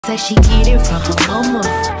Say she get it from her mama.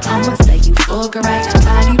 I'ma say you fuck her right.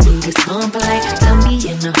 Body rude is unpolite. Tell me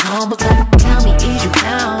in the humble club. Tell me, is you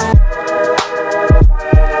down?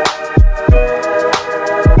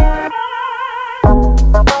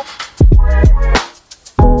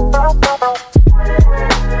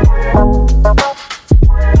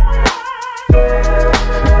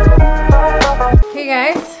 Hey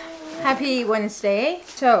guys, happy Wednesday.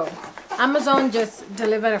 So Amazon just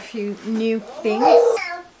delivered a few new things.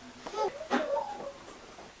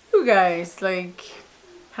 You guys, like,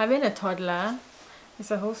 having a toddler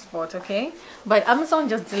is a whole sport, okay? But Amazon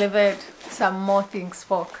just delivered some more things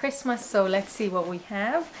for Christmas, so let's see what we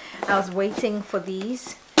have. I was waiting for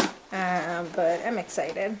these, but I'm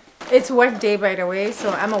excited. It's work day, by the way,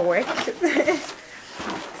 so I'm at work.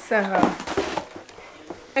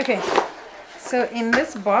 Okay, so in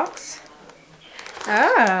this box,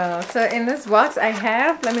 I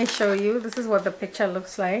have, let me show you. This is what the picture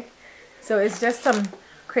looks like. So it's just some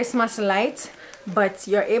Christmas lights, but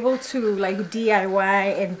you're able to like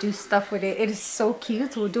DIY and do stuff with it. It is so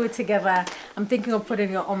cute. We'll do it together. I'm thinking of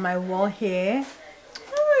putting it on my wall here.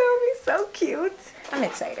 Oh, it'll be so cute. I'm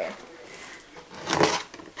excited.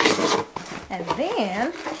 And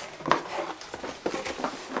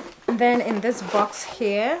then in this box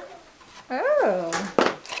here,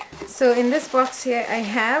 so in this box here I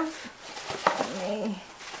have, let me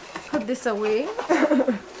put this away.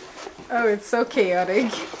 Oh, it's so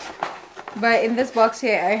chaotic. But in this box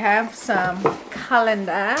here I have some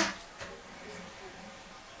calendar.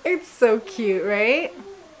 It's so cute, right?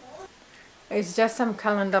 It's just some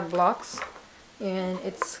calendar blocks and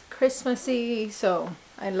it's Christmassy, so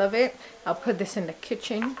I love it. I'll put this in the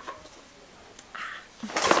kitchen.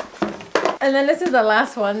 And then this is the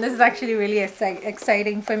last one. This is actually really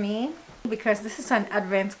exciting for me because this is an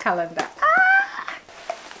advent calendar.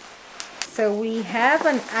 So we have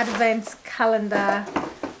an advent calendar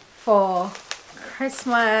for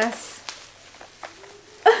Christmas.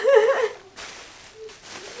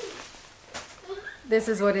 This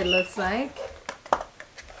is what it looks like.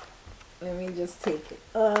 Let me just take it.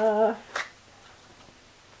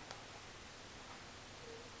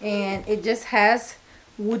 And it just has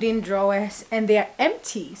wooden drawers and they're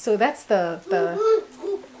empty. So that's the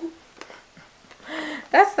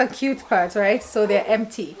cute part, right? So they're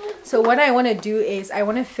empty. So what I want to do is I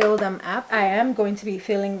want to fill them up. I am going to be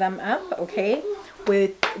filling them up, okay,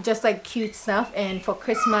 with just like cute stuff. And for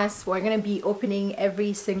Christmas we're gonna be opening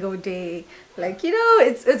every single day, like, you know,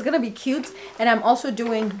 it's gonna be cute. And I'm also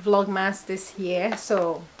doing Vlogmas this year,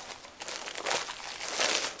 so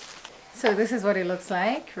this is what it looks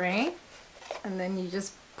like, right? And then you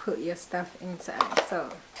just put your stuff inside. So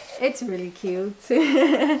it's really cute.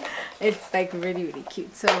 It's like really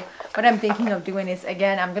cute. So what I'm thinking of doing is,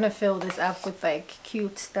 again, I'm gonna fill this up with like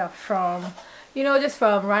cute stuff from, you know, just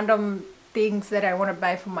from random things that I want to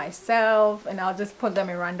buy for myself, and I'll just put them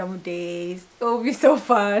in random days. It'll be so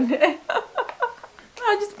fun.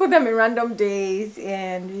 I'll just put them in random days,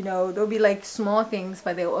 and you know, they'll be like small things,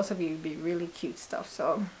 but they'll also be really cute stuff.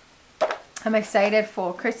 So I'm excited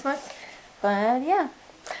for Christmas. But yeah,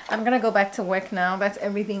 I'm gonna go back to work now. That's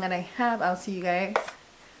everything that I have. I'll see you guys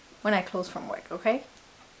when I close from work, okay?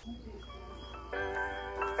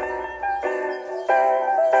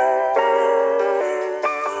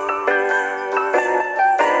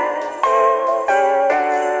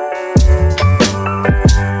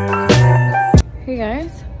 Hey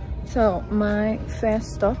guys, so my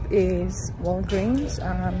first stop is Walgreens.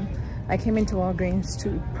 I came into Walgreens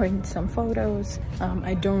to print some photos.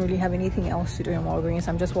 I don't really have anything else to do in Walgreens.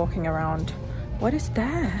 I'm just walking around. What is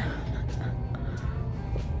that?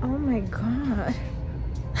 Oh my god.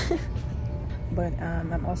 But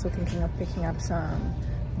I'm also thinking of picking up some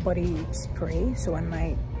body spray, so I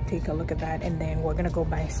might take a look at that. And then we're gonna go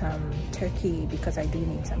buy some turkey because I do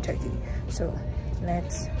need some turkey. So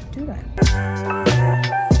let's do that.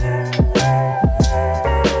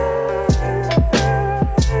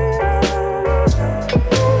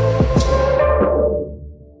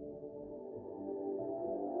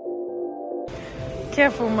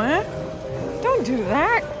 Careful, man. Don't do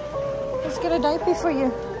that. Let's get a diaper for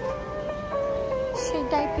you. Say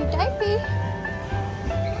diaper, diaper.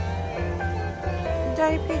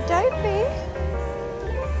 Diaper, diaper.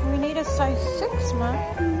 We need a size 6,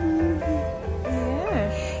 man.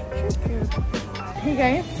 Yes. Hey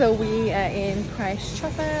guys, so we are in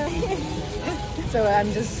Christchopper. So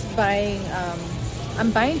I'm just buying,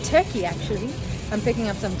 I'm buying turkey actually. I'm picking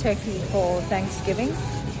up some turkey for Thanksgiving.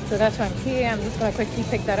 So that's why I'm here. I'm just gonna quickly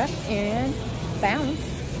pick that up and bounce.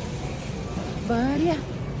 But yeah.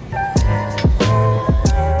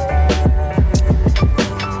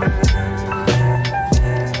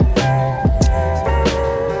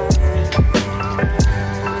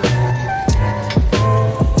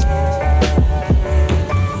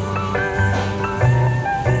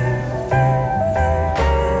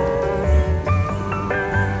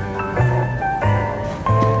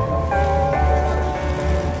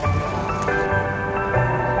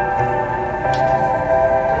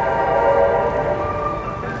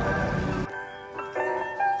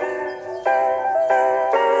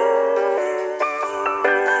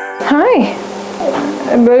 Hi.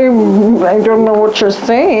 Babe, I don't know what you're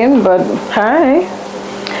saying, but hi.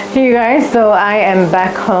 Hey you guys, so I am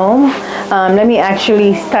back home. Let me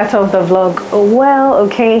actually start off the vlog. Well,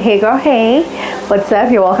 okay, hey girl, hey. What's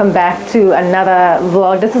up? You're welcome back to another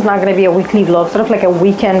vlog. This is not going to be a weekly vlog, sort of like a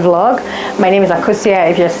weekend vlog. My name is Akosua,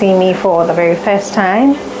 if you're seeing me for the very first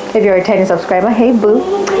time. If you're a returning subscriber, hey boo.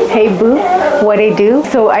 Hey boo, what I do?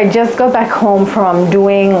 So I just got back home from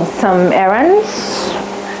doing some errands.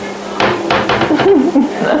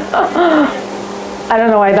 I don't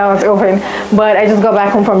know why that was open, but I just got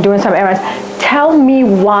back home from doing some errands. Tell me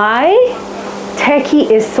why turkey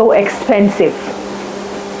is so expensive.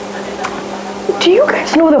 Do you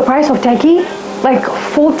guys know the price of turkey? Like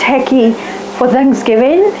full turkey for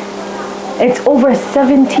Thanksgiving? It's over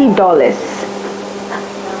 $70.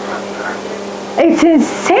 It's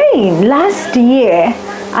insane. Last year,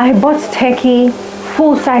 I bought turkey,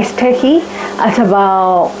 full-size turkey, at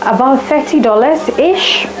about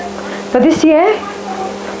 $30-ish. But this year,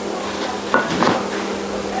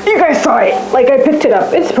 you guys saw it. Like, I picked it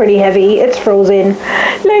up. It's pretty heavy. It's frozen.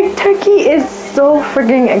 Like, turkey is so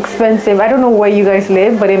freaking expensive. I don't know where you guys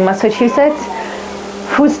live, but in Massachusetts,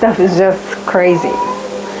 food stuff is just crazy.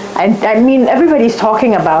 I mean, everybody's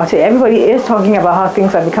talking about it. Everybody is talking about how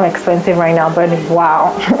things have become expensive right now, but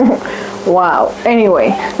wow. Wow.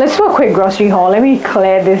 Anyway, let's do a quick grocery haul. Let me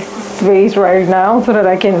clear this space right now so that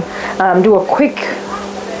I can do a quick,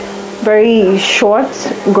 very short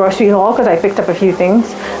grocery haul, because I picked up a few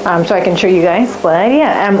things so I can show you guys. But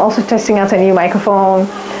yeah, I'm also testing out a new microphone.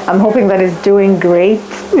 I'm hoping that it's doing great,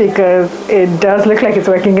 because it does look like it's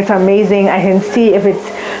working. It's amazing. I can see if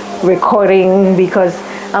it's recording, because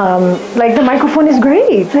like the microphone is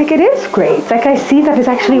great. Like, it is great. Like, I see that it's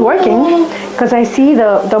actually working because I see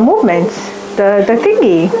the movements, the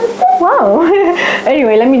thingy. Wow.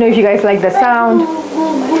 Anyway, let me know if you guys like the sound.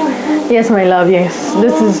 Yes, my love. Yes,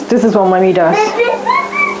 this is what mommy does.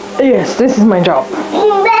 Yes, this is my job.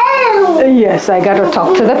 Yes, I gotta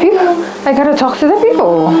talk to the people. I gotta talk to the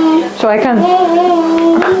people so I can.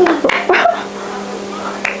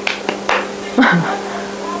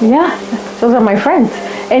 Yeah, those are my friends.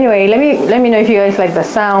 Anyway, let me know if you guys like the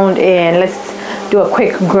sound, and let's do a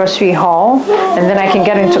quick grocery haul, and then I can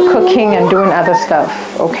get into cooking and doing other stuff,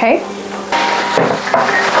 okay?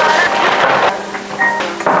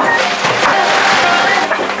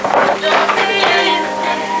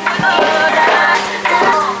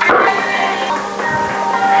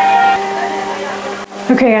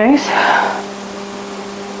 Okay guys,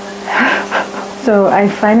 so I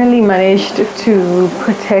finally managed to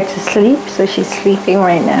put her to sleep, so she's sleeping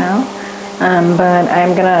right now, but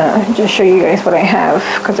I'm gonna just show you guys what I have,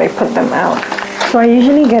 because I put them out. So I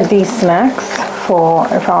usually get these snacks for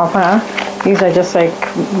Papa. These are just like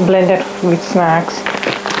blended fruit snacks.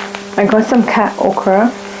 I got some cat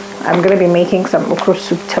okra. I'm gonna be making some okra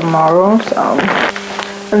soup tomorrow, so.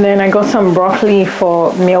 And then I got some broccoli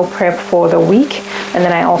for meal prep for the week. And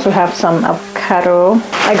then I also have some avocado.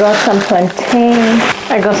 I got some plantain.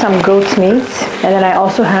 I got some goat meat. And then I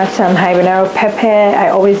also have some habanero pepper. I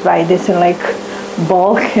always buy this in like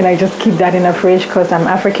bulk, and I just keep that in the fridge because I'm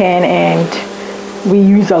African and we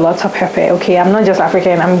use a lot of pepper. Okay, I'm not just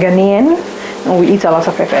African, I'm Ghanaian, and we eat a lot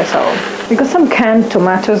of pepper. So I got some canned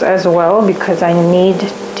tomatoes as well, because I need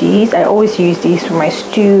these. I always use these for my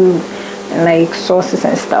stew and like sauces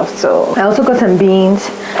and stuff. So I also got some beans.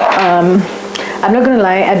 I'm not gonna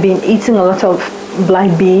lie, I've been eating a lot of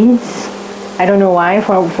black beans. I don't know why.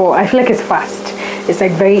 For I feel like it's fast. It's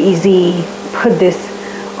like very easy. Put this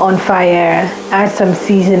on fire, add some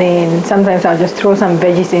seasoning. Sometimes I'll just throw some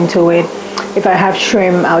veggies into it. If I have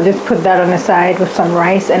shrimp, I'll just put that on the side with some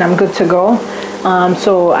rice, and I'm good to go.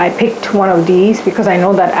 So I picked one of these because I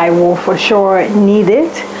know that I will for sure need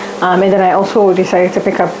it. And then I also decided to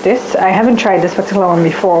pick up this. I haven't tried this particular one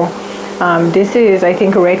before. This is, I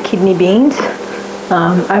think, red kidney beans.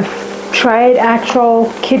 I've tried actual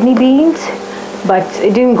kidney beans, but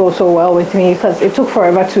it didn't go so well with me because it took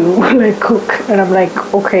forever to like cook, and I'm like,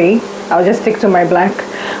 okay, I'll just stick to my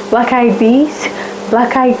black-eyed peas.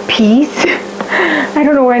 I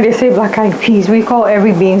don't know why they say black-eyed peas. We call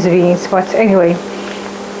every beans, but anyway,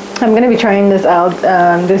 I'm gonna be trying this out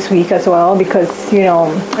this week as well, because you know,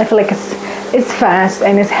 I feel like it's fast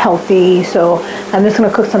and it's healthy. So I'm just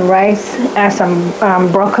gonna cook some rice, add some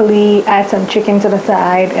broccoli, add some chicken to the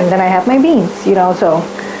side, and then I have my beans, you know. So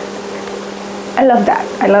I love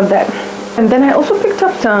that. And then I also picked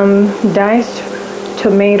up some diced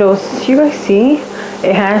tomatoes. You guys see,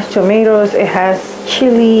 it has tomatoes, it has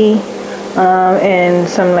chili, and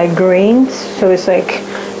some like greens. So it's like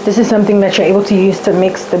this is something that you're able to use to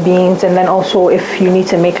mix the beans, and then also if you need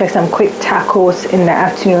to make like some quick tacos in the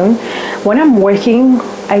afternoon. When I'm working,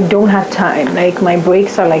 I don't have time. Like my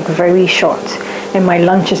breaks are like very short and my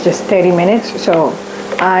lunch is just 30 minutes. So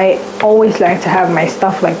I always like to have my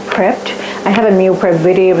stuff like prepped. I have a meal prep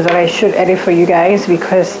video that I should edit for you guys,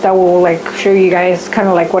 because that will like show you guys kind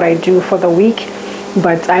of like what I do for the week.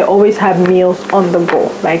 But I always have meals on the go,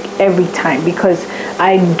 like every time, because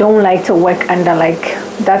I don't like to work under like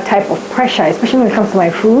that type of pressure, especially when it comes to my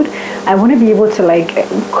food. I want to be able to like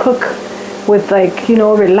cook with like, you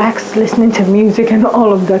know, relax, listening to music and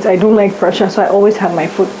all of that. I don't like pressure, so I always have my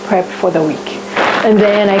food prepped for the week. And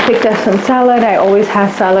then I picked up some salad. I always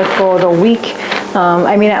have salad for the week.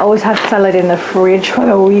 I always have salad in the fridge for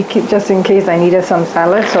the week, just in case I needed some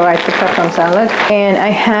salad. So I picked up some salad. And I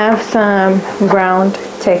have some ground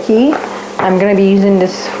turkey. I'm gonna be using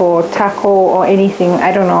this for taco or anything.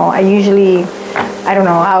 I don't know. I don't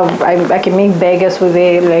know how I can make burgers with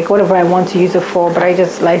it, like whatever I want to use it for. But I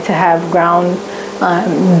just like to have ground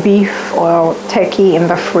beef or turkey in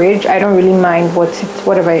the fridge. I don't really mind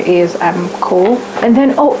whatever it is. I'm cool. And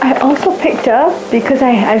then I also picked up, because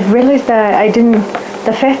I've realized that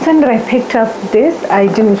the first time that I picked up this, I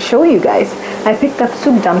didn't show you guys. I picked up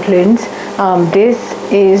soup dumplings. This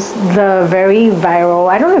is the very viral,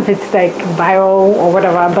 I don't know if it's like viral or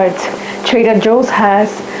whatever, but Trader Joe's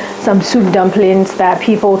has some soup dumplings that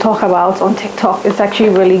people talk about on TikTok. It's actually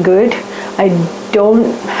really good. I don't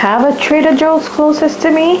have a Trader Joe's closest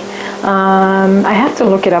to me. I have to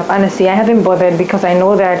look it up, honestly. I haven't bothered, because I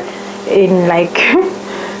know that in like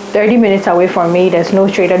 30 minutes away from me there's no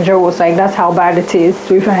Trader Joe's. Like, that's how bad it is.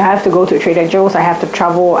 So if I have to go to Trader Joe's, I have to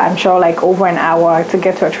travel, I'm sure, like over an hour to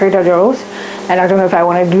get to a Trader Joe's, and I don't know if I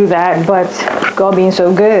want to do that. But God being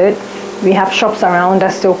so good, we have shops around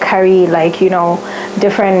that still carry, like, you know,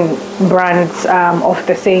 different brands of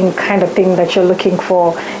the same kind of thing that you're looking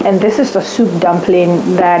for. And this is the soup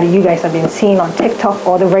dumpling that you guys have been seeing on TikTok,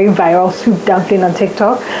 or the very viral soup dumpling on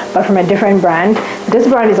TikTok, but from a different brand. This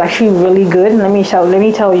brand is actually really good. Let me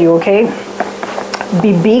tell you, okay?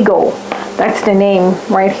 Bibigo, that's the name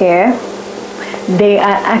right here. They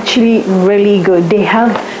are actually really good.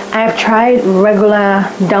 I've tried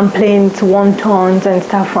regular dumplings, wontons and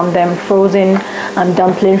stuff from them, frozen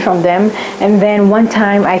dumpling from them. And then one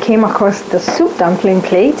time I came across the soup dumpling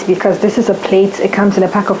plate, because this is a plate, it comes in a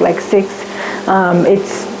pack of like 6.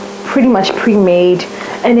 It's pretty much pre-made,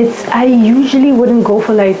 and I usually wouldn't go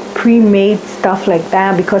for like pre-made stuff like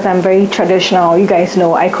that, because I'm very traditional. You guys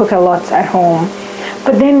know I cook a lot at home.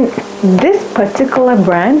 But then this particular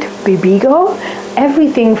brand, Bibigo,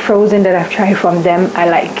 everything frozen that I've tried from them, I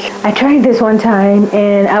like. I tried this one time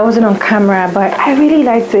and I wasn't on camera, but I really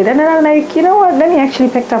liked it. And then I'm like, you know what, let me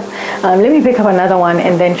pick up another one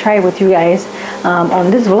and then try it with you guys on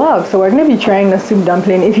this vlog. So we're gonna be trying the soup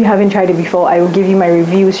dumpling. If you haven't tried it before, I will give you my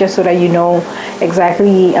reviews just so that you know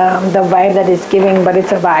exactly the vibe that it's giving. But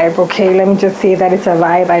it's a vibe, okay? Let me just say that it's a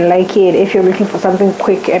vibe. I like it. If you're looking for something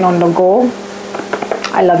quick and on the go,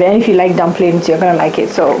 I love it. And if you like dumplings, you're gonna like it.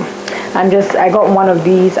 So I got one of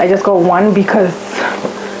these. I just got one because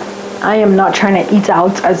I am not trying to eat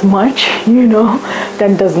out as much, you know.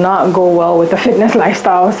 That does not go well with the fitness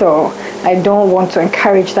lifestyle. So I don't want to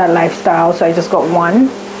encourage that lifestyle. So I just got one.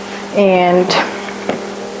 And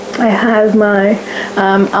I have my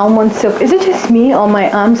almond silk. Is it just me, or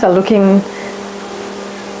my arms are looking...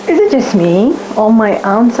 Is it just me, or my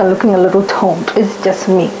arms are looking a little toned? Is it just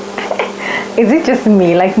me? Is it just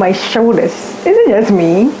me? Like my shoulders. Is it just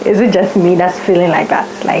me? Is it just me that's feeling like that?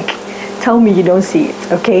 Like, tell me you don't see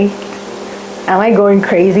it, okay? Am I going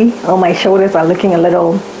crazy? Or my shoulders are looking a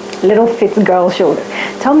little fit girl shoulder.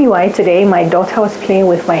 Tell me why today my daughter was playing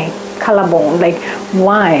with my collarbone. Like,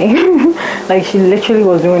 why? Like, she literally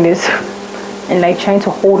was doing this and like trying to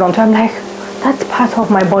hold on to. I'm like, that's part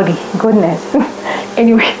of my body. Goodness.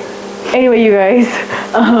 Anyway, you guys,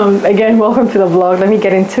 again, welcome to the vlog. Let me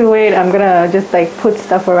get into it. I'm gonna just like put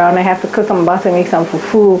stuff around. I have to cook. I'm about to make some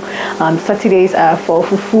fufu. Saturdays are for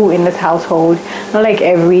fufu in this household. Not like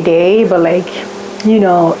every day, but like, you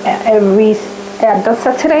know, every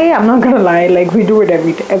Saturday. I'm not gonna lie, like we do it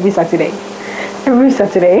every Saturday.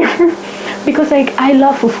 Because like I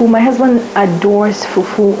love fufu. My husband adores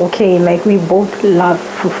fufu. Okay, like we both love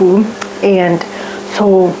fufu, and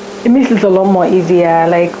so it makes it a lot more easier.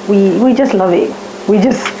 Like we just love it. We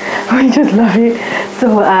just love it.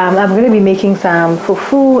 So I'm gonna be making some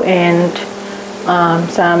fufu, and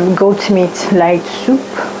some goat meat light soup.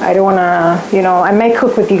 I don't want to, you know, I might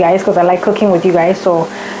cook with you guys because I like cooking with you guys, so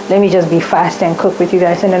let me just be fast and cook with you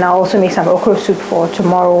guys. And then I'll also make some okra soup for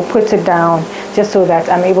tomorrow, put it down just so that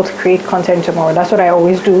I'm able to create content tomorrow. That's what I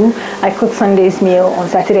always do. I cook Sunday's meal on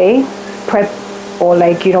Saturday, prep, or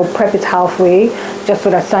like, you know, prep it halfway just so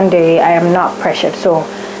that Sunday I am not pressured. So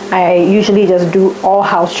I usually just do all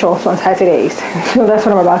house chores on Saturdays. So that's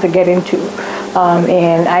what I'm about to get into.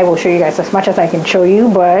 And I will show you guys as much as I can show you,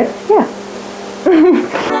 but yeah.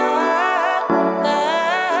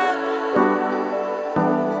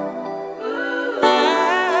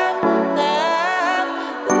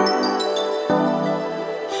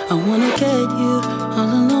 I wanna get you all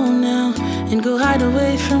alone now and go hide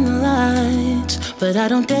away from the lights, but I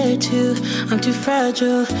don't dare to, I'm too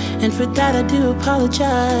fragile, and for that I do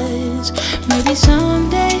apologize. Maybe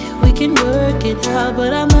someday we can work it out,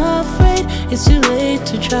 but I'm afraid it's too late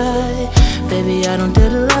to try. Baby, I don't dare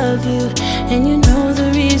to love you, and you know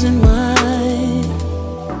the reason why.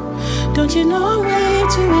 Don't you know I'm way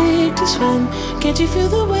too weak to swim? Can't you feel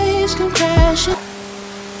the waves come crashing?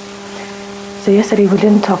 So yesterday we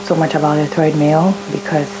didn't talk so much about the treadmill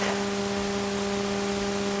because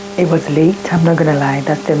it was late. I'm not gonna lie,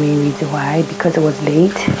 that's the main reason why, because it was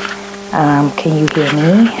late. Can you hear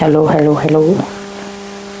me? Hello, hello, hello.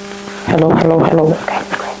 Hello, hello, hello. Okay,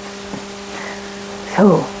 okay.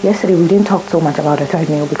 So yesterday we didn't talk so much about the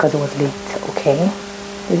treadmill because it was late. Okay,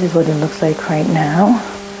 this is what it looks like right now,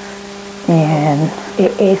 and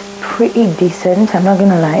it is pretty decent. I'm not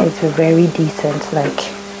gonna lie, it's very decent.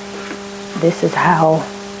 Like, this is how,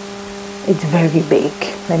 it's very big.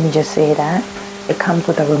 Let me just say that. It comes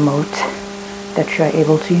with a remote that you're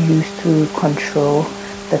able to use to control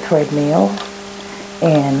the treadmill,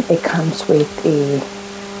 and it comes with a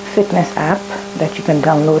fitness app that you can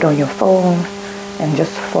download on your phone and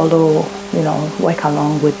just follow, you know, work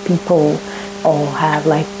along with people, or have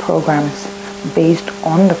like programs based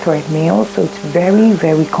on the treadmill. So it's very,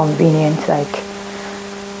 very convenient. Like,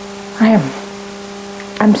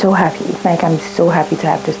 I'm so happy. Like, I'm so happy to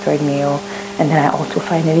have this treadmill. And then I also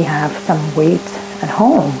finally have some weights at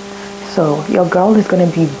home. So your girl is going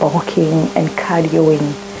to be bulking and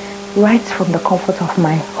cardioing right from the comfort of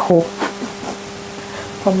my home.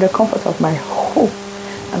 From the comfort of my home.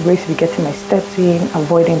 I'm going to be getting my steps in,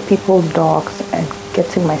 avoiding people's dogs, and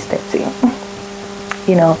getting my steps in.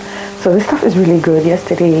 You know, so this stuff is really good.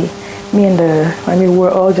 Yesterday, me and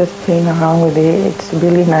we're all just playing around with it. It's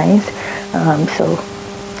really nice. So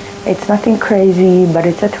it's nothing crazy, but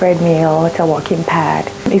it's a treadmill, it's a walking pad.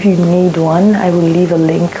 If you need one, I will leave a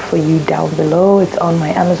link for you down below. It's on my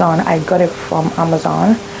Amazon. I got it from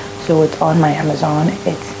Amazon, so it's on my Amazon.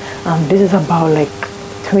 It's this is about like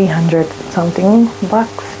 300 something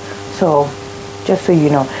bucks. So just so you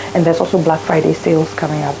know, and there's also Black Friday sales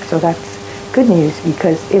coming up, so that's good news,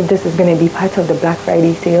 because if this is going to be part of the Black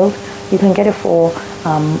Friday sales, you can get it for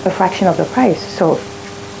a fraction of the price. So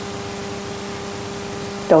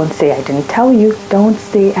don't say I didn't tell you. Don't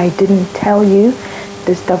say I didn't tell you.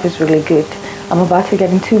 This stuff is really good. I'm about to get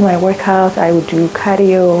into my workout. I would do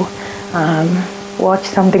cardio, watch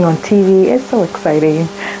something on TV. It's so exciting.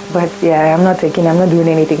 But yeah, I'm not doing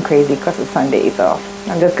anything crazy because it's Sunday, so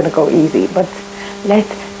I'm just gonna go easy. But let's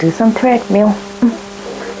do some treadmill.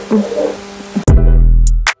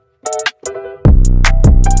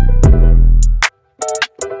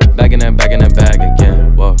 Back in that bag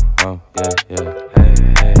again. Whoa, whoa, yeah. Hey.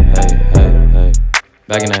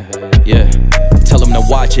 Back in that, yeah. Tell them to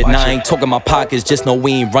watch it. Now I ain't talking my pockets, just know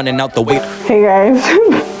we ain't running out the way. Hey guys.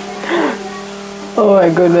 Oh my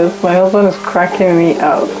goodness, my husband is cracking me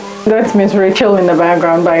up. That's Miss Rachel in the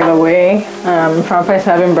background, by the way. Papa is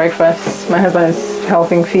having breakfast. My husband is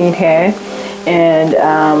helping feed her. And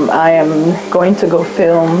I am going to go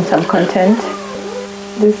film some content.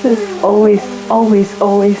 This is always, it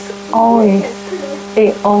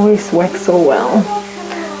always works so well.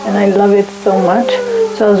 And I love it so much.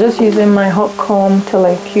 So I was just using my hot comb to,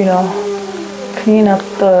 like, you know, clean up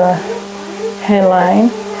the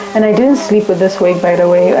hairline. And I didn't sleep with this wig, by the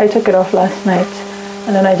way. I took it off last night,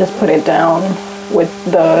 and then I just put it down with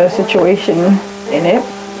the situation in it.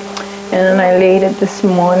 And then I laid it this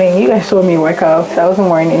morning. You guys saw me work out. I wasn't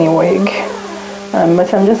wearing any wig.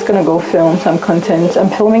 But I'm just gonna go film some content. I'm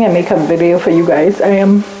filming a makeup video for you guys. I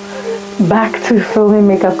am back to filming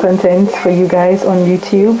makeup content for you guys on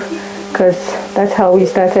YouTube, because that's how we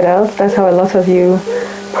started out. That's how a lot of you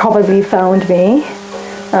probably found me.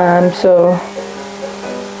 So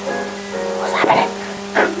what's happening?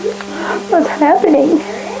 What's happening?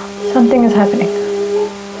 Something is happening.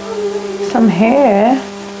 Some hair.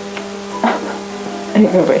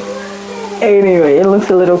 Anyway, Anyway, it looks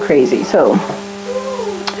a little crazy, so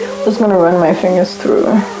just gonna run my fingers through.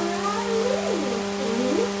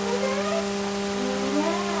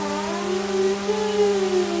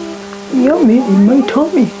 Yummy in my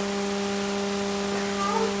tummy.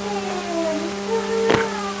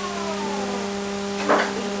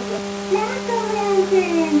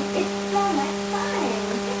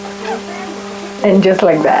 And just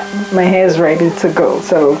like that, my hair is ready to go.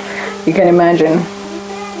 So you can imagine.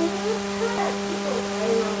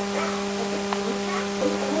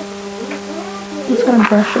 Just gonna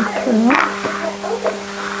brush it through.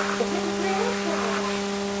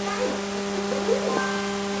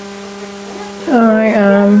 I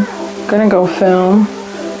am gonna go film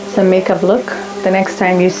some makeup look. The next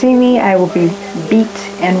time you see me, I will be beat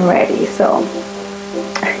and ready. So,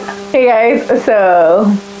 hey guys,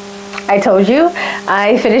 so I told you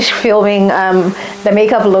I finished filming the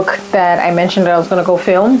makeup look that I mentioned that I was gonna go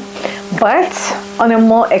film, but on a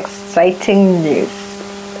more exciting news.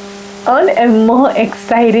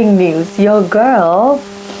 Your girl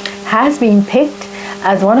has been picked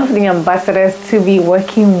as one of the ambassadors to be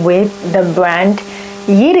working with the brand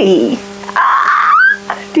Yitty.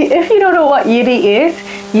 If you don't know what Yitty is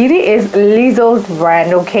Lizzo's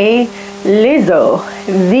brand, okay? Lizzo,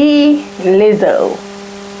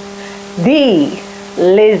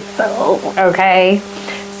 okay?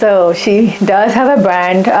 So she does have a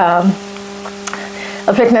brand, a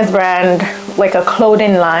fitness brand, like a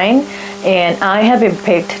clothing line, and I have been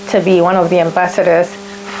picked to be one of the ambassadors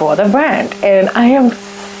for the brand, and I am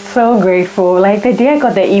so grateful. Like the day I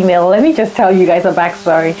got the email, let me just tell you guys a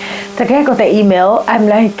backstory. The day I got the email, I'm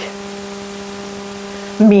like,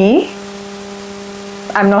 me?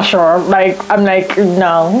 I'm not sure. I'm like,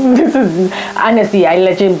 no, this is, honestly, I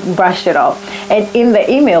legit brushed it off. And in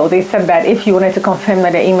the email, they said that if you wanted to confirm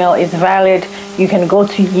that the email is valid, you can go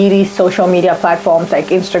to Yitty's social media platforms like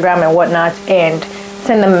Instagram and whatnot and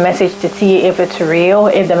send them a message to see if it's real.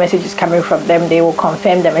 If the message is coming from them, they will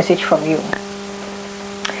confirm the message from you.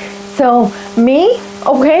 So me,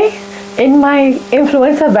 okay, in my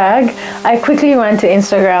influencer bag, I quickly ran to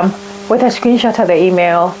Instagram with a screenshot of the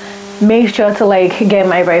email, made sure to like get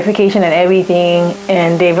my verification and everything,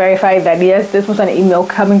 and they verified that yes, this was an email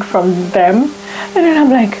coming from them. And then I'm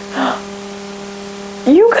like,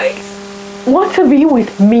 you guys want to be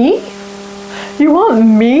with me? You want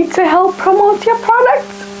me to help promote your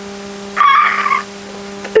products?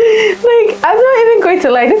 Like, I'm not even going to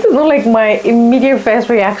lie, this is not like my immediate first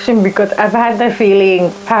reaction, because I've had the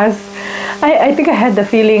feeling I think I had the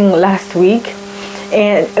feeling last week,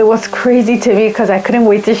 and it was crazy to me because I couldn't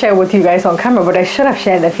wait to share with you guys on camera, but I should have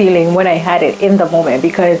shared the feeling when I had it in the moment,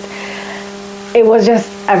 because it was just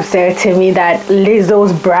absurd to me that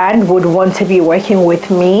Lizzo's brand would want to be working with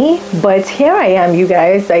me. But here I am, you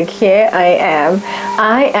guys, like here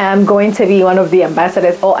I am going to be one of the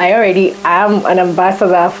ambassadors, or I already am an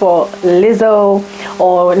ambassador for Lizzo,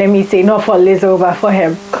 or let me say not for Lizzo but for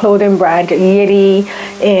her clothing brand Yitty.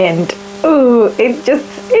 And ooh, it just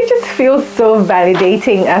feels so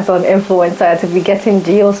validating as an influencer to be getting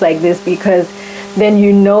deals like this, because then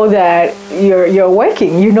you know that you're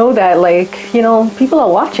working, you know that, like, you know, people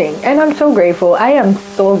are watching. And I'm so grateful. I am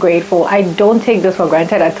so grateful. I don't take this for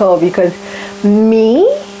granted at all, because me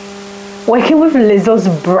working with Lizzo's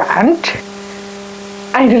brand,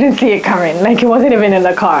 I didn't see it coming. Like, it wasn't even in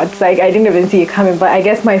the cards. Like, I didn't even see it coming. But I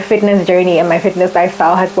guess my fitness journey and my fitness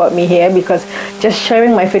lifestyle has brought me here, because just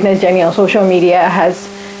sharing my fitness journey on social media has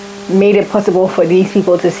made it possible for these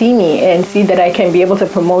people to see me and see that I can be able to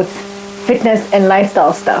promote fitness and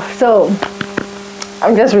lifestyle stuff. So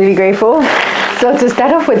I'm just really grateful. So to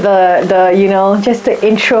start off with the you know, just to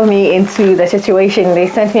intro me into the situation, they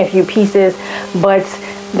sent me a few pieces, but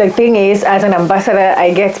the thing is, as an ambassador,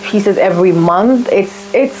 I get pieces every month.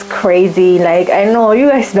 It's crazy. Like, I know you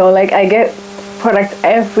guys know, like, I get products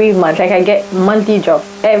every month. Like, I get monthly drops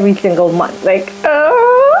every single month. Like,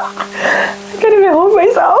 I can't even hold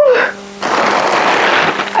myself.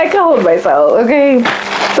 I can't hold myself, okay?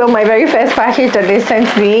 So my very first package that they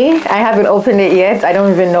sent me, I haven't opened it yet. I don't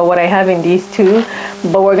even know what I have in these two,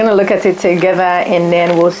 but we're gonna look at it together and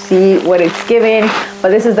then we'll see what it's giving. But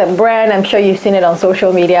this is the brand. I'm sure you've seen it on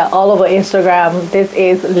social media, all over Instagram. This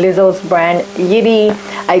is Lizzo's brand, Yitty.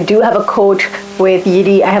 I do have a code with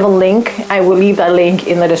Yitty. I have a link. I will leave that link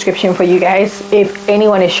in the description for you guys. If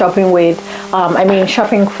anyone is shopping with,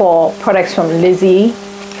 shopping for products from Lizzy.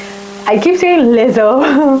 I keep saying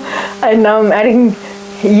Lizzo, and now I'm adding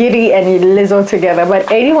Yitty and Lizzo together.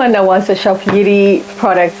 But anyone that wants to shop Yitty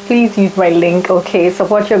products, please use my link, okay?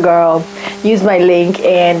 Support your girl. Use my link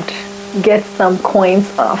and get some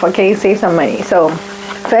coins off, okay? Save some money. So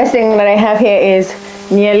First thing that I have here is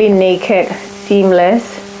Nearly Naked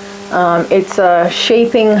Seamless. It's a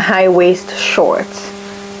shaping high waist shorts.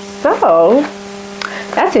 So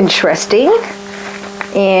that's interesting.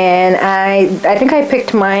 And I think I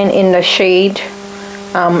picked mine in the shade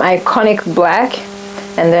Iconic Black.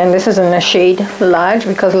 And then this is in the shade large,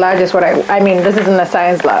 because large is what I mean, this is in the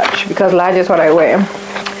size large because large is what I wear.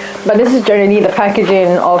 But this is generally the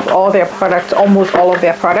packaging of all their products, almost all of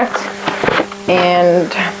their products. And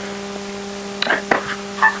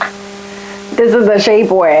this is the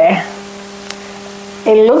shapewear.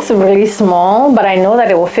 It looks really small, but I know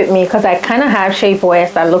that it will fit me because I kind of have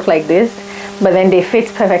shapewears that look like this, but then they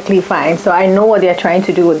fit perfectly fine. So I know what they're trying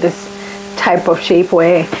to do with this type of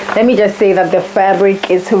shapewear. Let me just say that the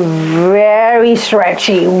fabric is very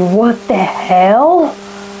stretchy. What the hell?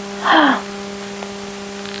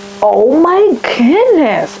 Oh my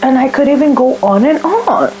goodness. And I could even go on and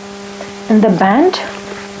on. And the band,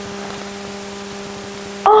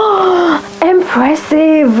 oh,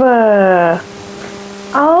 impressive.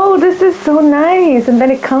 Oh, this is so nice. And then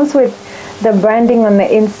it comes with the branding on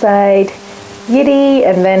the inside, Yiddy,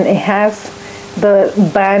 and then it has the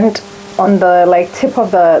band on the like tip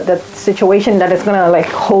of the situation that it's gonna like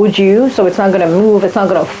hold you, so it's not gonna move, it's not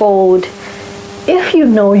gonna fold. If you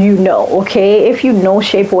know, you know, okay? If you know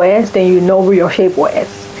shapewears, then you know your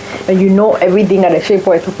shapewears, and you know everything that a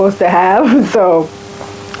shapewear is supposed to have. So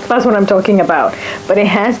that's what I'm talking about. But it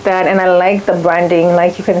has that, and I like the branding.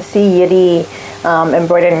 Like you can see Yiddy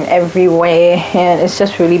embroidered in everywhere, and it's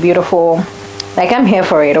just really beautiful. Like, I'm here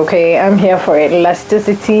for it, okay? I'm here for it.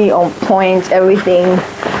 Elasticity on point, everything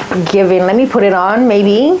giving. Let me put it on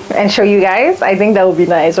maybe and show you guys. I think that would be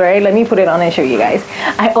nice, right? Let me put it on and show you guys.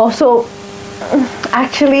 I also,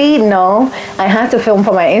 actually, no, I had to film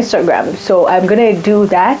for my Instagram. So I'm gonna do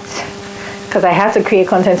that because I have to create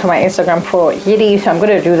content for my Instagram for Yiddy. So I'm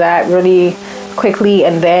gonna do that really quickly,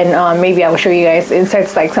 and then maybe I will show you guys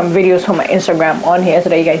inserts like some videos from my Instagram on here so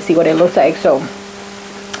that you guys see what it looks like. So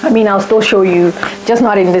I mean, I'll still show you, just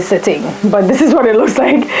not in this setting, but this is what it looks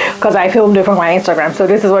like because I filmed it for my Instagram. So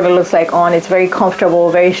this is what it looks like on. It's very comfortable,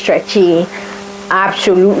 very stretchy.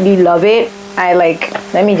 Absolutely love it. I like,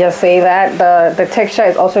 let me just say that the texture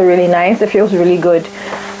is also really nice. It feels really good.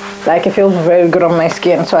 Like, it feels very good on my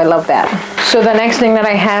skin, so I love that. So the next thing that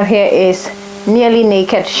I have here is Nearly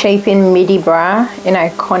Naked Shaping Midi Bra in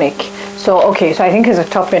Iconic. So okay, so I think it's a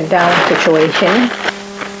top and down situation.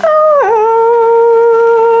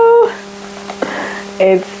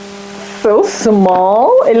 It's so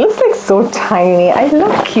small. It looks like so tiny. I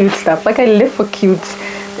love cute stuff. Like, I live for cute,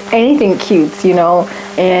 anything cute, you know.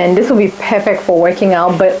 And this will be perfect for working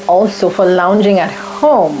out, but also for lounging at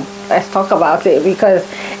home. Let's talk about it because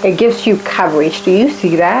it gives you coverage. Do you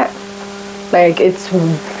see that? Like, it's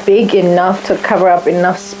big enough to cover up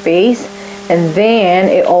enough space. And then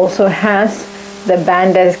it also has the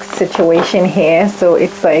bandage situation here. So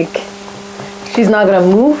it's like, she's not gonna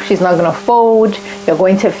move, she's not gonna fold, you're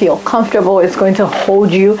going to feel comfortable, it's going to hold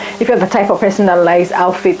you. If you're the type of person that likes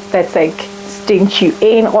outfits that's like cinch you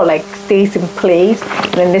in or like stays in place,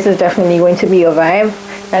 then this is definitely going to be your vibe.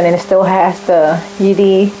 And then it still has the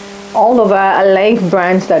Yiddy all over. I like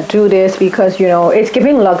brands that do this because, you know, it's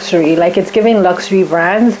giving luxury. Like, it's giving luxury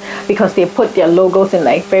brands because they put their logos in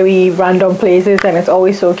like very random places, and it's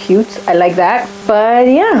always so cute. I like that. But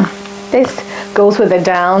yeah, this goes with the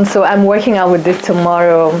down. So I'm working out with this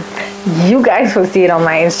tomorrow. You guys will see it on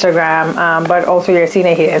my Instagram, but also you're seeing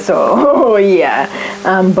it here, so yeah.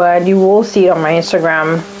 But you will see it on my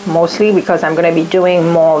Instagram mostly because I'm gonna be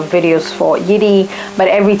doing more videos for Yiddy. But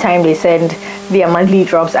every time they send their monthly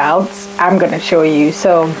drops out, I'm gonna show you.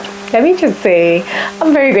 So let me just say,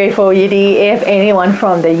 I'm very grateful, Yiddy. If anyone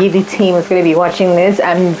from the Yiddy team is gonna be watching this,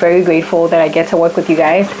 I'm very grateful that I get to work with you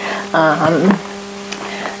guys.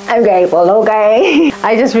 I'm grateful, okay?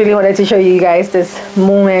 I just really wanted to show you guys this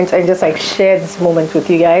moment and just like share this moment with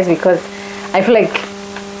you guys because I feel like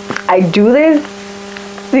I do this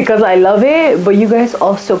because I love it, but you guys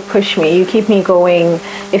also push me. You keep me going.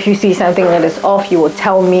 If you see something that is off, you will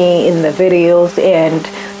tell me in the videos, and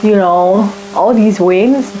you know, all these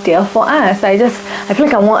wins, they're for us. I feel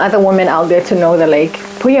like I want other women out there to know that, like,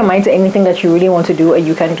 put your mind to anything that you really want to do and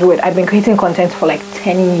you can do it. I've been creating content for like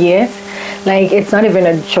 10 years. Like, it's not even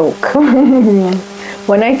a joke.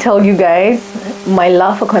 When I tell you guys, my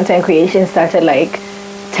love for content creation started like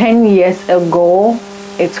 10 years ago.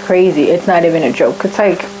 It's crazy. It's not even a joke. It's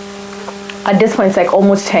like, at this point, it's like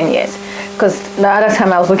almost 10 years. because the other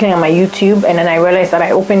time I was looking at my YouTube, and then I realized that I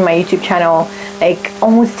opened my YouTube channel like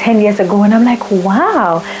almost 10 years ago, and I'm like,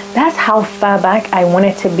 wow, that's how far back I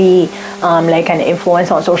wanted to be like an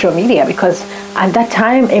influencer on social media. Because at that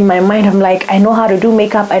time in my mind, I'm like, I know how to do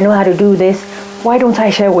makeup, I know how to do this, why don't I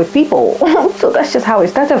share with people? So that's just how it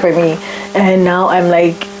started for me. And now I'm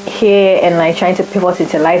like here and like trying to pivot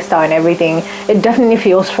into lifestyle and everything. It definitely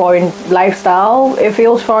feels foreign. Lifestyle, it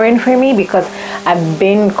feels foreign for me because I've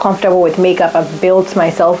been comfortable with makeup. I've built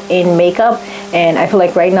myself in makeup, and I feel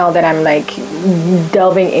like right now that I'm like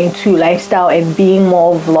delving into lifestyle and being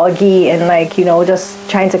more vloggy and like, you know, just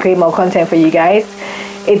trying to create more content for you guys,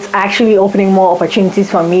 it's actually opening more opportunities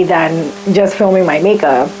for me than just filming my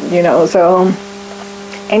makeup, you know. So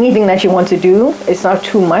anything that you want to do, it's not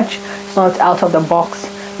too much, it's not out of the box,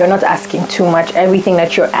 you're not asking too much. Everything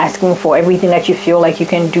that you're asking for, everything that you feel like you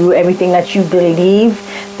can do, everything that you believe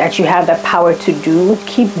that you have the power to do,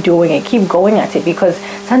 keep doing it, keep going at it. Because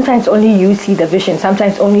sometimes only you see the vision,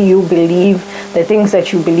 sometimes only you believe the things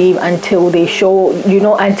that you believe until they show, you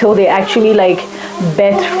know, until they actually like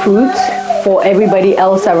bear fruit for everybody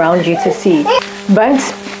else around you to see. But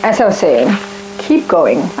as I was saying, keep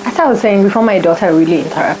going. As I was saying before my daughter really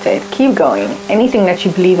interrupted, keep going. Anything that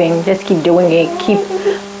you believe in, just keep doing it, keep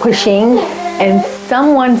pushing, and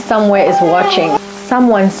someone somewhere is watching.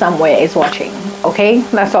 Someone somewhere is watching, okay?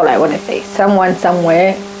 That's all I want to say. Someone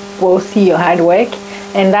somewhere will see your hard work,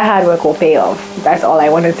 and that hard work will pay off. That's all I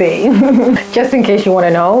want to say. Just in case you want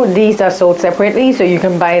to know, these are sold separately, so you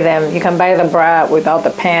can buy them. You can buy the bra without the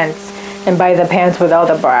pants and buy the pants without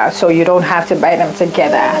the bra, so you don't have to buy them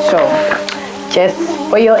together. So just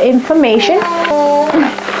for your information,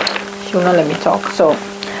 she will not let me talk, so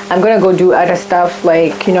I'm gonna go do other stuff,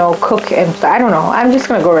 like, you know, cook and stuff. I don't know, I'm just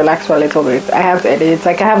gonna go relax for a little bit. I have to edit. It's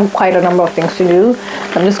like I have quite a number of things to do.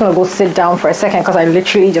 I'm just gonna go sit down for a second because I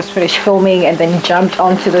literally just finished filming and then jumped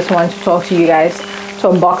onto this one to talk to you guys, to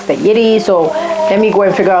unbox the Yeti. So let me go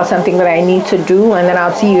and figure out something that I need to do, and then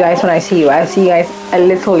I'll see you guys when I see you. I'll see you guys a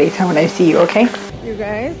little later when I see you, okay? You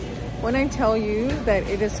guys, when I tell you that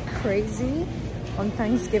it is crazy on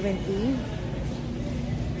Thanksgiving Eve,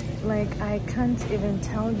 like, I can't even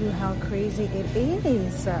tell you how crazy it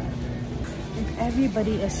is. Like,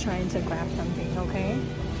 everybody is trying to grab something, okay?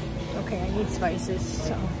 Okay, I need spices,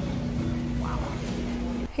 so wow.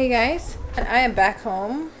 Hey guys, and I am back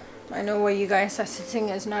home. I know where you guys are sitting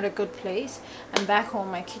is not a good place. I'm back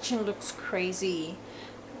home. My kitchen looks crazy.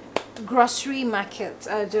 Grocery markets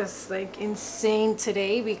are just like insane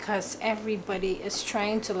today because everybody is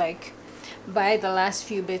trying to like buy the last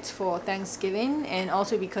few bits for Thanksgiving, and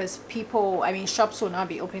also because people, I mean, shops will not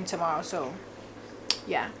be open tomorrow, so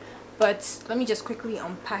yeah. But let me just quickly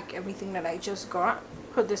unpack everything that I just got,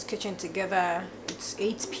 put this kitchen together. It's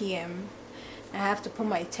 8 p.m. I have to put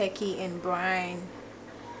my turkey in brine.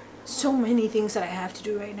 So many things that I have to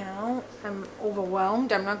do right now. I'm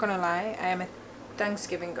overwhelmed, I'm not gonna lie. I am a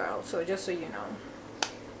Thanksgiving girl, so just so you know.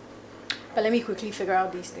 But let me quickly figure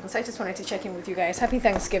out these things. I just wanted to check in with you guys. Happy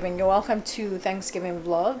Thanksgiving. You're welcome to Thanksgiving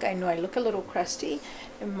vlog. I know I look a little crusty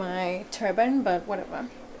in my turban, but whatever.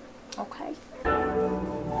 Okay.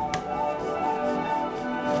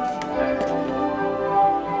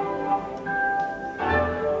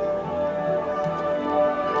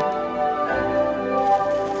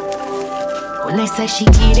 When they say she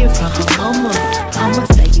get it from her mama, I'ma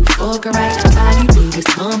say you fuck her right. Body rude is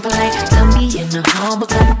unpolite. Tell me in the humble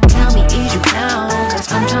light. Tell me is you down? Cause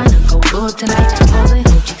I'm tryna go up tonight. Only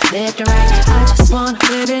hope you slept right. I just wanna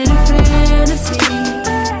live in a fantasy.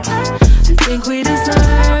 I think we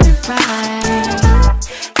deserve it right.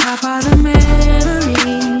 Top all the memories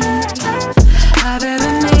I've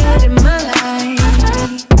ever made in my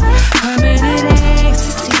life. Permanent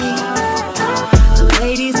ecstasy. The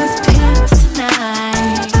ladies is pimps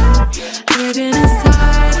tonight. Living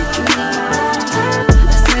inside a dream.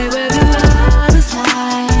 I say where the love is like.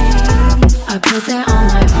 I put that on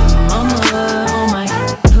my mama, on my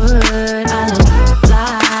hood. I look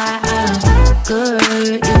fly, I look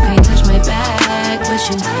good. You can't touch my back, but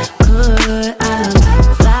you could. I look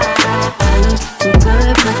fly, I look too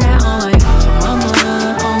good. Put that on my mama,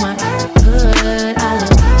 on my hood. I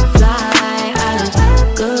look fly, I look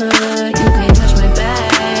good. You can't touch my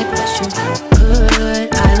back, but you could.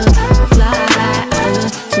 I look fly, I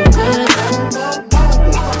look too good.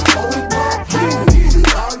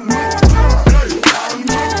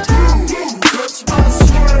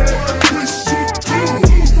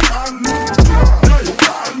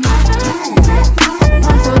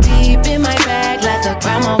 I'm so deep in my bag, like a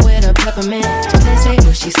grandma with a peppermint. They say,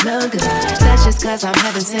 oh, she smell good. That's just cause I'm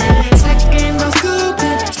heaven sent. Sex game go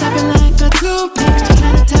stupid, stopping like a toothpick.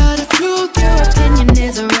 Trying to tell the truth.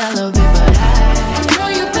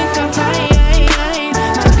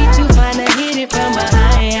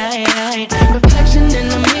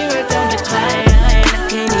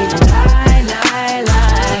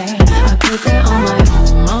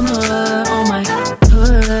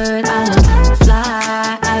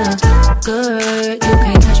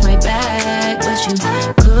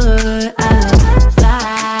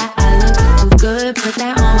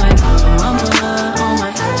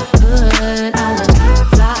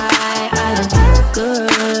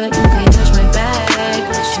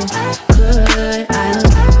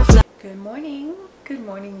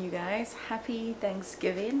 happy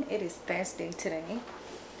Thanksgiving. It is Thursday today.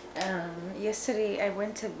 Yesterday I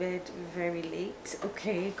went to bed very late,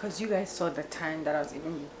 okay, because you guys saw the time that I was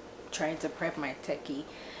even trying to prep my turkey.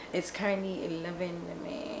 It's currently 11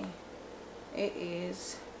 May. It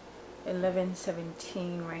is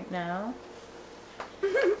 11:17 right now.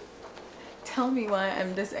 Tell me why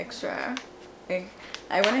I'm this extra. Like,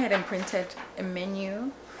 I went ahead and printed a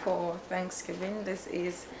menu for Thanksgiving. This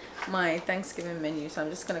is my Thanksgiving menu, so I'm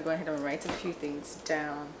just gonna go ahead and write a few things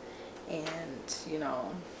down and, you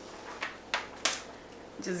know,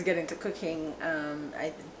 just get into cooking.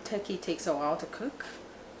 Turkey takes a while to cook,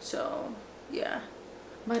 so yeah,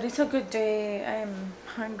 but it's a good day. I'm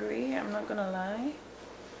hungry, I'm not gonna lie,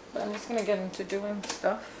 but I'm just gonna get into doing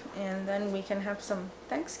stuff and then we can have some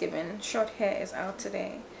Thanksgiving. Short hair is out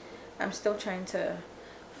today. I'm still trying to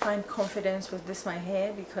find confidence with this my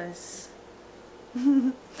hair because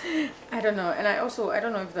I don't know, and I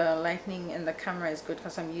don't know if the lighting in the camera is good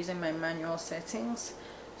because I'm using my manual settings,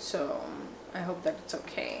 so I hope that it's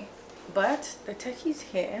okay. But the turkey's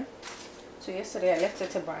here. So yesterday I left it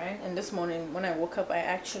to brine, and this morning when I woke up I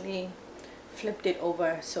actually flipped it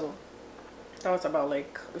over, so that was about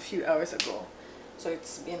like a few hours ago. So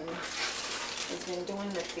it's been doing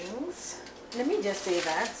the things. Let me just say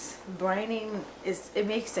that brining it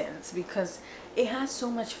makes sense because it has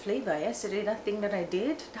so much flavor. Yesterday, that thing that I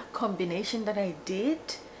did, that combination that I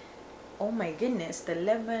did, oh my goodness, the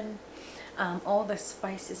lemon, all the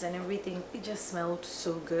spices and everything, it just smelled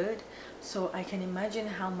so good. So I can imagine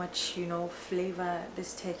how much, you know, flavor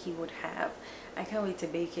this turkey would have. I can't wait to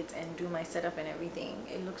bake it and do my setup and everything.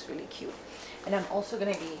 It looks really cute. And I'm also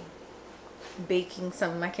gonna be baking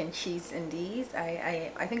some mac and cheese in these.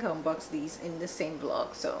 I think I'll unbox these in the same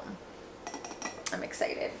vlog, so I'm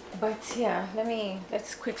excited. But yeah,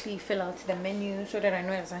 let's quickly fill out the menu so that I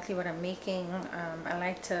know exactly what I'm making. I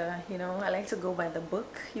like to go by the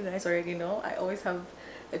book. You guys already know I always have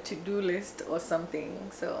a to-do list or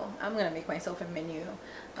something, so I'm gonna make myself a menu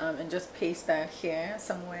and just paste that here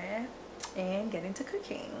somewhere and get into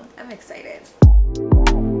cooking. I'm excited.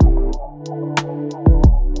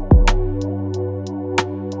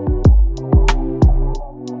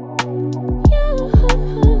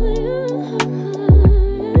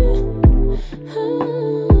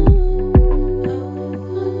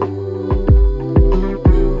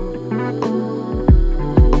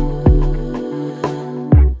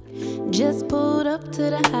 Just pulled up to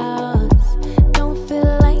the house, don't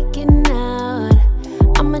feel like getting out.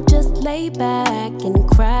 I'ma just lay back and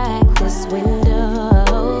crack this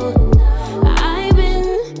window. I've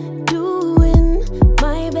been doing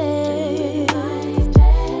my best,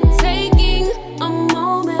 taking a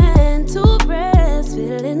moment to rest,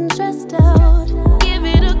 feeling stressed out. Give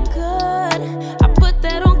it a good, I put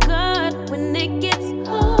that on God when it gets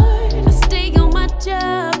hard. I stay on my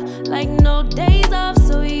job like no days off,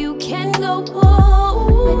 so you can go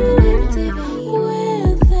home with the negativity,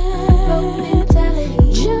 with that broke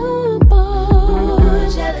mentality. Jump on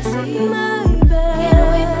jealousy, my bad. Get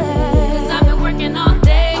away from me, 'cause I've been working all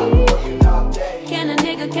day. Can a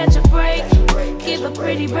nigga catch a break? Give a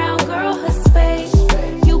pretty brown girl her space.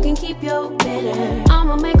 You can keep your bitter,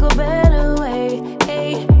 I'ma make a better way.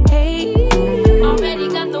 Hey, hey, already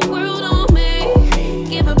got the world on me.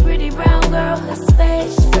 Give a pretty brown girl her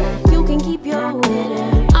space. You can keep your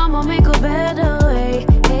bitter, I'ma make a better way.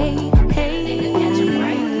 Hey, hey, catch a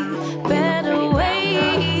break, better way.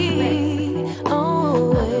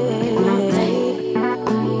 Oh,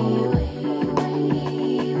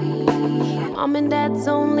 Mom and Dad's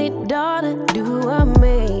only daughter, do I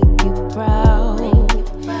make you proud?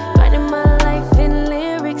 Writing my life in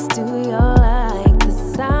lyrics, do y'all like the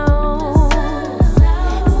sound?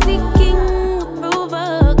 Seeking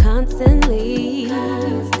approval constantly.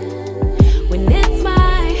 When it's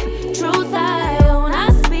my truth I own, I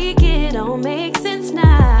speak, it don't make sense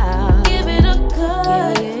now. Give it a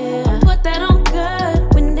good, put that on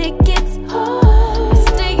good when it gets hard. I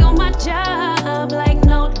stay on my job like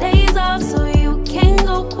no days off, so you can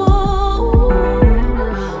go home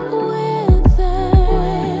with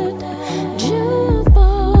that. Jump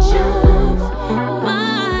on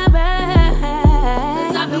my back,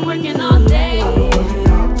 'cause I've been working all day.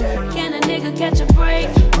 Can a nigga catch a break?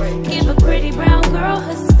 Give a pretty brown girl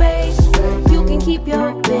her space. You can keep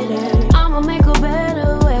your bitter, I'ma make a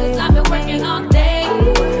better way. 'Cause I've been working all day.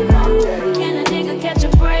 Can a nigga catch a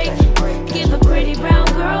break? Give a pretty brown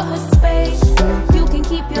girl her space. You can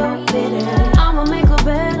keep your bitter, I'ma make a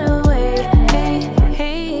better way. Hey,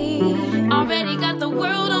 hey, already got the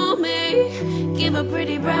world on me. Give a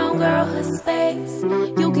pretty brown girl her space.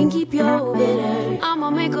 You can keep your bitter, I'ma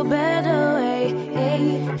make a better way. Hey,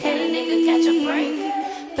 hey, nigga catch a break.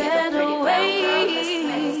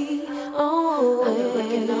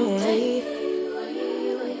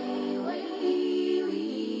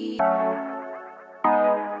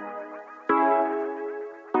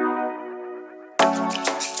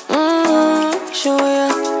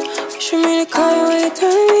 way you're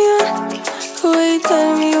turning me on, the way you're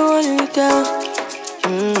telling me you wanted me down.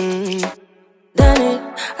 Done it,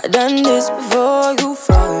 I done this before you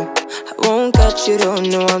falling. I won't catch you, don't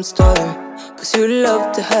know I'm stalling. Cause you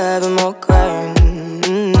love to have them all crying.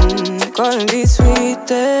 Calling me sweet,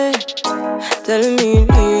 telling me you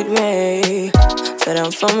need me. But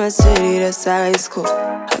I'm from a city that's high school.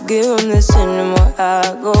 I give them the cinema,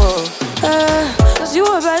 I go. Cause you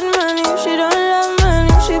a bad man, if she don't love money.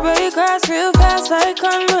 She break grass real fast like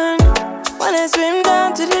conman. Wanna swim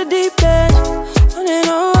down to the deep end. Wanna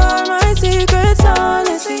know all my secrets,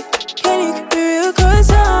 honestly. Can you keep it real?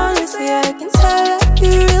 Cause honestly, I can tell that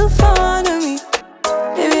you're real fond of me.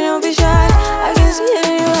 Baby, don't be shy, I can see it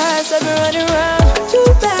in your eyes. I've been running around, too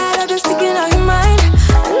bad, I've been sticking out your mind.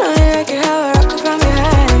 I know you like it how I rock it from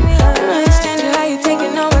behind. I know you stand it how you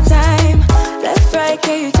taking all my time. Left, right,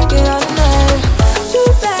 can you take it all night? Too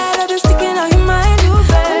bad, I've been sticking out your mind.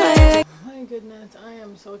 My goodness, I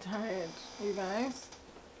am so tired, you guys.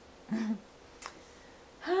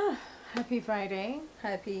 Happy Friday.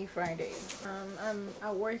 Happy Friday. I'm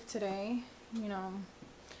at work today. You know,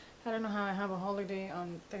 I don't know how I have a holiday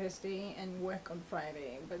on Thursday and work on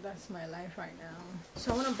Friday, but that's my life right now.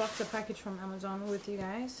 So I want to box a package from Amazon with you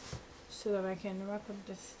guys so that I can wrap up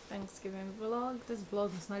this Thanksgiving vlog. This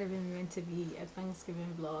vlog is not even meant to be a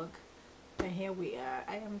Thanksgiving vlog, but here we are.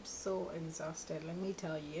 I am so exhausted. Let me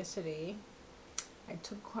tell you, yesterday I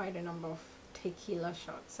took quite a number of tequila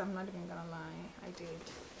shots. I'm not even gonna lie, I did.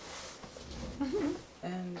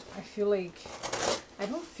 And I feel like I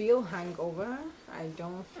don't feel hangover. I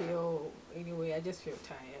don't feel anyway. I just feel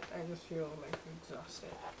tired. I just feel like exhausted.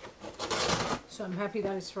 So I'm happy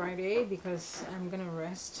that it's Friday because I'm gonna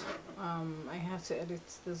rest. I have to edit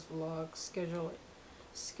this vlog,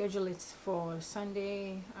 schedule it for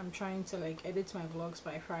Sunday. I'm trying to like edit my vlogs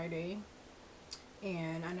by Friday.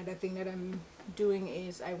 And another thing that I'm doing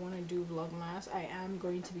is I want to do vlogmas. I am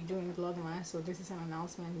going to be doing vlogmas, so this is an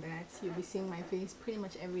announcement that you'll be seeing my face pretty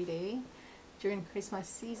much every day during Christmas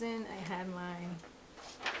season. I had my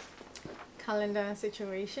calendar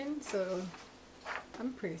situation, so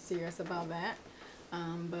I'm pretty serious about that.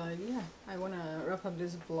 But yeah, I want to wrap up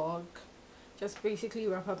this vlog, just basically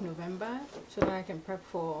wrap up November so that I can prep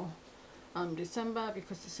for December,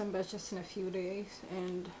 because December is just in a few days.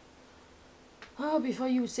 And oh, before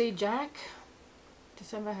you say Jack,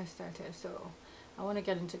 December has started, so I want to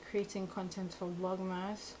get into creating content for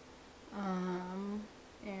vlogmas.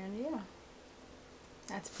 And yeah,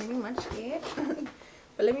 that's pretty much it.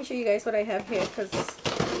 But let me show you guys what I have here, because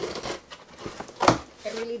I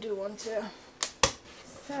really do want to.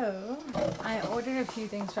 So I ordered a few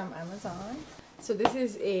things from Amazon. So this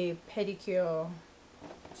is a pedicure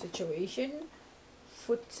situation,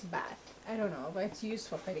 foot bath. I don't know, but it's used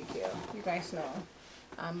for pedicure, you guys know.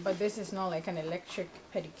 But this is not like an electric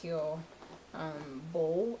pedicure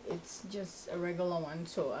bowl. It's just a regular one,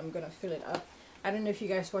 so I'm gonna fill it up. I don't know if you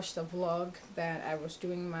guys watched the vlog that I was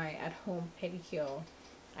doing my at-home pedicure.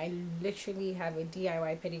 I literally have a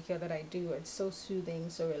DIY pedicure that I do. It's so soothing,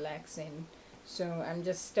 so relaxing. So I'm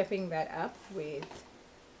just stepping that up with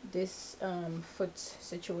this foot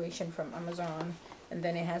situation from Amazon. And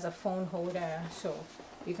then it has a phone holder, so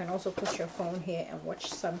you can also put your phone here and watch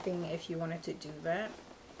something if you wanted to do that.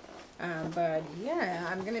 But yeah,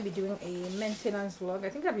 I'm gonna be doing a maintenance vlog. I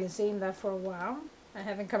think I've been saying that for a while. I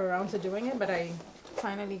haven't come around to doing it, but I'm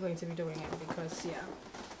finally going to be doing it because yeah.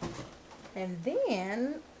 And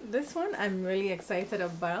then this one I'm really excited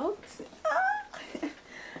about.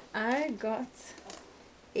 I got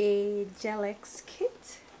a Gel-X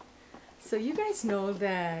kit. So you guys know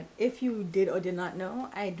that, if you did or did not know,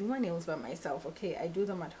 I do my nails by myself. Okay, I do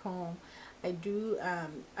them at home. I do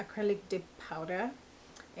acrylic dip powder,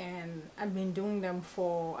 and I've been doing them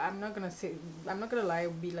for, I'm not gonna lie,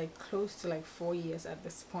 it'll be like close to like 4 years at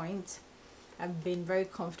this point. I've been very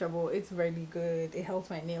comfortable. It's really good. It helps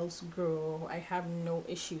my nails grow. I have no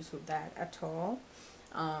issues with that at all.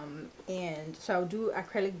 And so I'll do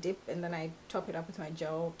acrylic dip, and then I top it up with my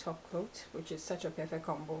gel top coat, which is such a perfect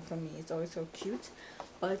combo for me. It's always so cute.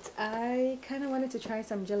 But I kind of wanted to try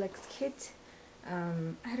some Gel-X kit.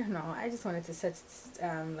 I don't know, I just wanted to set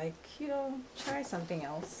like, you know, try something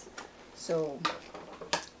else. So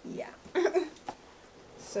yeah.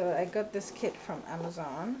 So I got this kit from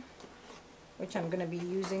Amazon, which I'm gonna be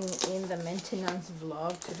using in the maintenance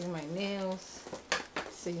vlog to do my nails,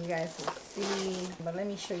 so you guys will see. But let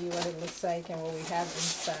me show you what it looks like and what we have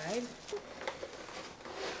inside.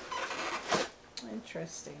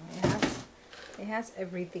 Interesting. It has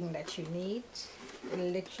everything that you need. It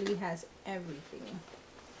literally has everything.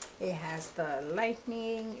 It has the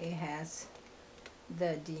lightning, it has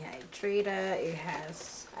the dehydrator. It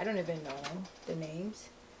has, I don't even know the names.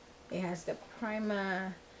 It has the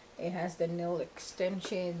primer. It has the nail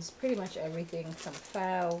extensions, pretty much everything. Some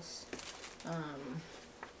files,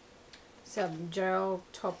 some gel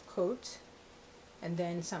top coat, and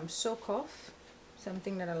then some soak off,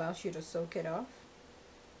 something that allows you to soak it off.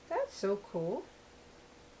 That's so cool.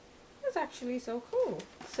 That's actually so cool.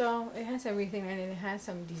 So it has everything, and it has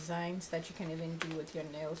some designs that you can even do with your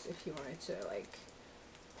nails if you wanted to like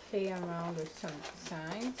play around with some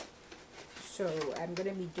designs. So I'm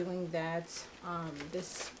gonna be doing that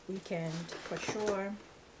this weekend for sure.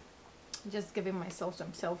 Just giving myself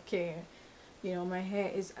some self-care. You know, my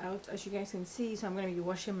hair is out, as you guys can see, so I'm gonna be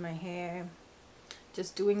washing my hair,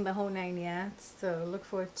 just doing the whole 9 yards. So look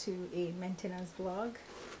forward to a maintenance vlog.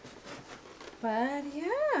 But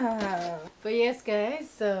yeah, but yes guys,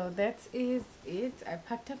 so that is it. I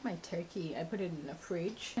packed up my turkey. I put it in the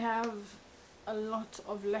fridge. I have a lot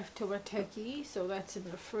of leftover turkey, so that's in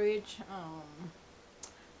the fridge.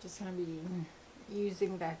 Just gonna be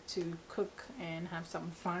using that to cook and have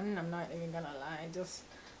some fun. I'm not even gonna lie, just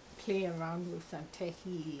play around with some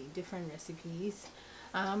turkey, different recipes.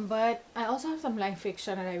 But I also have some live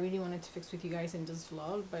fiction that I really wanted to fix with you guys in this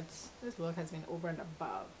vlog, but this vlog has been over and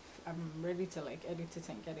above. I'm ready to like edit it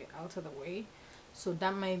and get it out of the way, so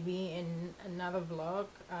that might be in another vlog.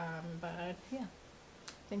 But yeah,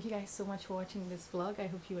 thank you guys so much for watching this vlog. I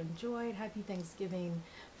hope you enjoyed. Happy Thanksgiving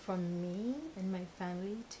from me and my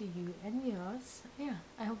family to you and yours. Yeah,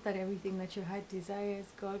 I hope that everything that your heart desires,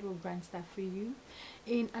 God will grant that for you.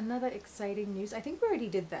 In another exciting news, I think we already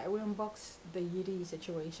did that. We unboxed the Yidi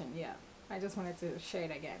situation. Yeah, I just wanted to share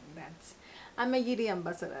it again. That's, I'm a Yidi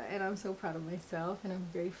ambassador, and I'm so proud of myself, and I'm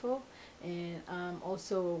grateful. And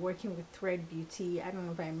also working with Thread Beauty. I don't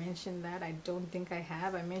know if I mentioned that. I don't think I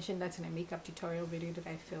have. I mentioned that in a makeup tutorial video that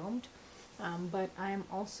I filmed. But I'm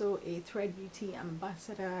also a Thread Beauty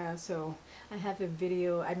ambassador, so I have a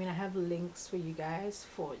video, I mean I have links for you guys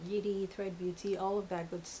for Yidi, Thread Beauty, all of that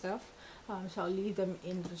good stuff. So I'll leave them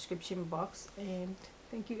in the description box. And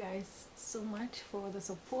thank you guys so much for the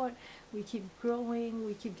support. We keep growing,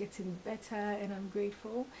 we keep getting better, and I'm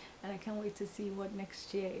grateful, and I can't wait to see what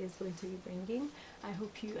next year is going to be bringing. I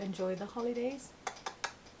hope you enjoy the holidays.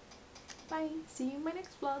 Bye, see you in my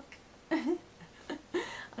next vlog.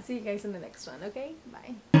 I'll see you guys in the next one, okay?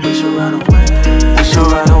 Bye. We should run away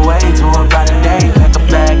to a brighter day. Pack a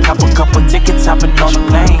bag, couple tickets, hopping on a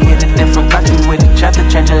plane. Hit a different country with each other,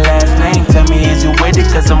 change your last name. Tell me, is you with it?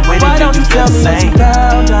 Cause I'm with it, do you feel the same?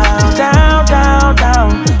 Down, down, down, down.